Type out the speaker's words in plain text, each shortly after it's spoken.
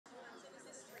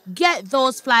Get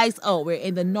those flags out. We're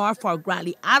in the north for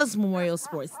Grantley Adams Memorial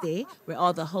Sports Day, where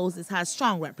all the houses had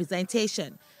strong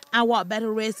representation. And what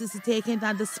better races to take in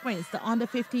than the sprints? The under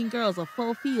 15 girls are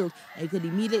full field, and you could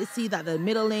immediately see that the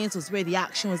middle lanes was where the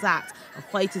action was at. A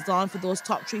fight is on for those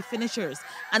top three finishers.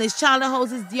 And it's Chandler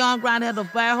Houses, Dion Grant head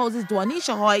of Bayer Houses,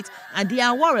 Duanisha Hoyt, and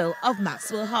Deanne Worrell of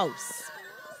Maxwell House.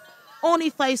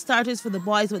 Only 5 starters for the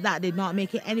boys, but that did not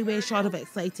make it anywhere short of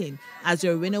exciting, as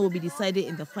your winner will be decided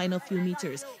in the final few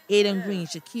meters. Aiden Green,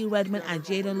 Shaquille Redmond, and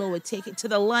Jaden Lowe will take it to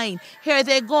the line. Here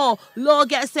they go. Lowe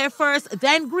gets there first,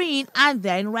 then Green, and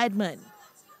then Redmond.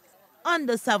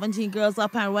 Under 17 girls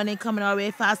up and running, coming our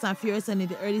way fast and furious, and in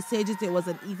the early stages it was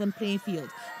an even playing field.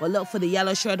 But look for the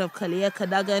yellow shirt of Kalia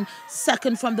Cadogan,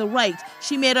 second from the right.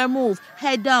 She made her move,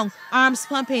 head down, arms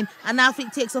pumping. An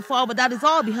athlete takes a fall, but that is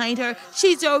all behind her.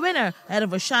 She's your winner, ahead of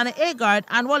Rashana Agard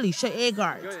and Walisha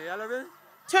Agard.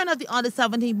 Turn of the under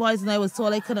 17 boys, and I was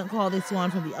told I couldn't call this one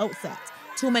from the outset.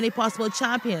 Too many possible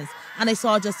champions, and I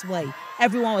saw just why.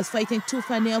 Everyone was fighting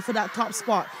tooth and nail for that top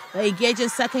spot. The engaging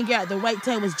second gear at the right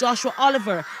time was Joshua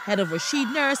Oliver, head of Rashid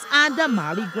Nurse and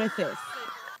Damali Griffith.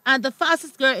 And the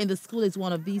fastest girl in the school is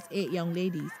one of these 8 young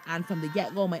ladies. And from the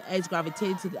get-go, my eyes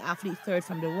gravitated to the athlete third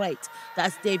from the right.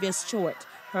 That's Davia Stewart.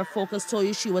 Her focus told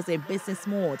you she was in business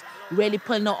mode, really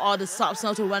pulling out all the stops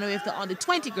now to run away with the under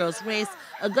 20 girls race.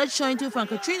 A good showing too from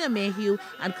Katrina Mayhew,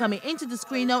 and coming into the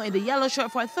screen now in the yellow shirt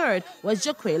for third was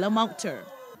Jaquela Monctor.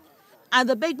 And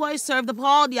the big boys served up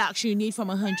all the action you need from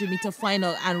a 100-meter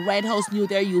final, and Red House knew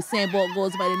their Usain Bolt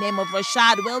goes by the name of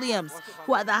Rashad Williams,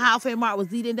 who at the halfway mark was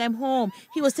leading them home.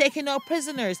 He was taking no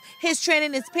prisoners. His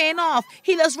training is paying off.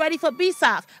 He looks ready for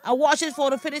BSAC. And watching for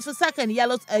the finish for second,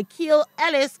 yellows Akil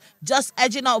Ellis just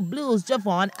edging out blues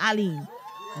Javon Allen.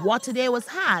 What today was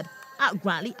had at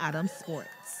Grantley Adams Sport.